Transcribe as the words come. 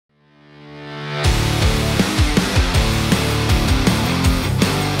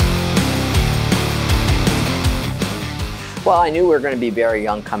Well, I knew we were going to be very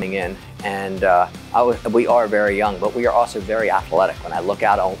young coming in, and we are very young, but we are also very athletic. When I look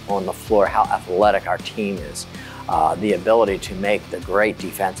out on the floor, how athletic our team is, the ability to make the great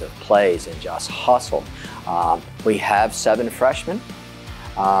defensive plays and just hustle. We have 7 freshmen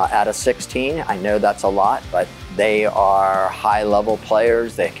out of 16. I know that's a lot, but they are high-level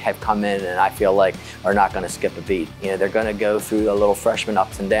players. They have come in and I feel like are not going to skip a beat. You know, they're going to go through the little freshman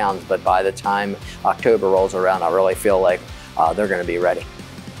ups and downs, but by the time October rolls around, I really feel like they're going to be ready.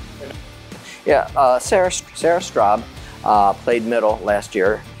 Yeah, Sarah Straub played middle last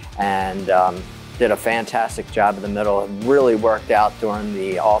year and did a fantastic job in the middle. It really worked out during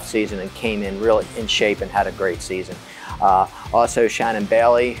the off season and came in really in shape and had a great season. Also Shannon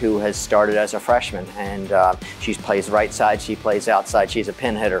Bailey, who has started as a freshman, and she plays right side, she plays outside, she's a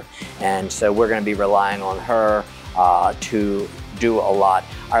pin hitter, and so we're going to be relying on her to do a lot.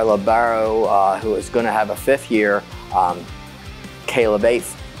 Our libero, who is going to have a 5th year, Kayla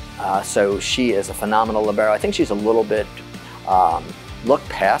Bates, so she is a phenomenal libero. I think she's a little bit look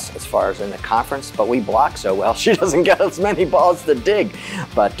past as far as in the conference, but we block so well she doesn't get as many balls to dig.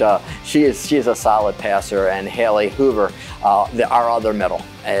 But she's a solid passer. And Haley Hoover, our other middle,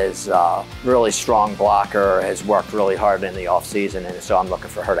 is a really strong blocker, has worked really hard in the off season, and so I'm looking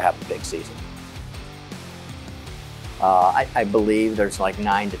for her to have a big season. I believe there's like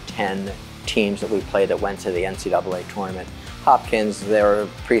 9 to 10 teams that we played that went to the NCAA tournament. Hopkins, their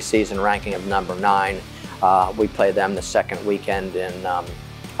preseason ranking of number 9. We play them the 2nd weekend in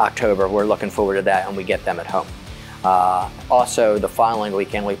October. We're looking forward to that, and we get them at home. Also, the following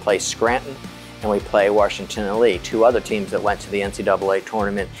weekend we play Scranton and we play Washington and Lee, 2 other teams that went to the NCAA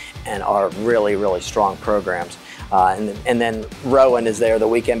tournament and are really, really strong programs. And then Rowan is there the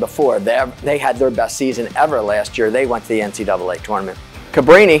weekend before. They had their best season ever last year. They went to the NCAA tournament.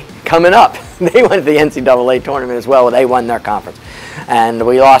 Cabrini, coming up, they went to the NCAA tournament as well. They won their conference. And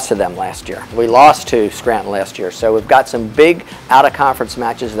we lost to them last year. We lost to Scranton last year. So we've got some big out-of-conference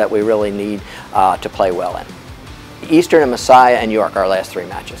matches that we really need to play well in. Eastern and Messiah and York are our last 3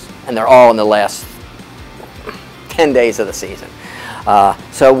 matches. And they're all in the last 10 days of the season.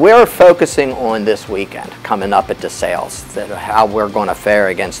 So we're focusing on this weekend coming up at DeSales, how we're going to fare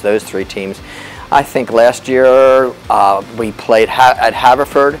against those 3 teams. I think last year we played at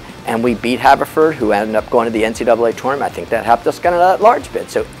Haverford and we beat Haverford, who ended up going to the NCAA tournament. I think that helped us get a large bid.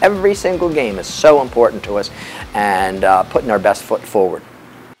 So every single game is so important to us, and putting our best foot forward.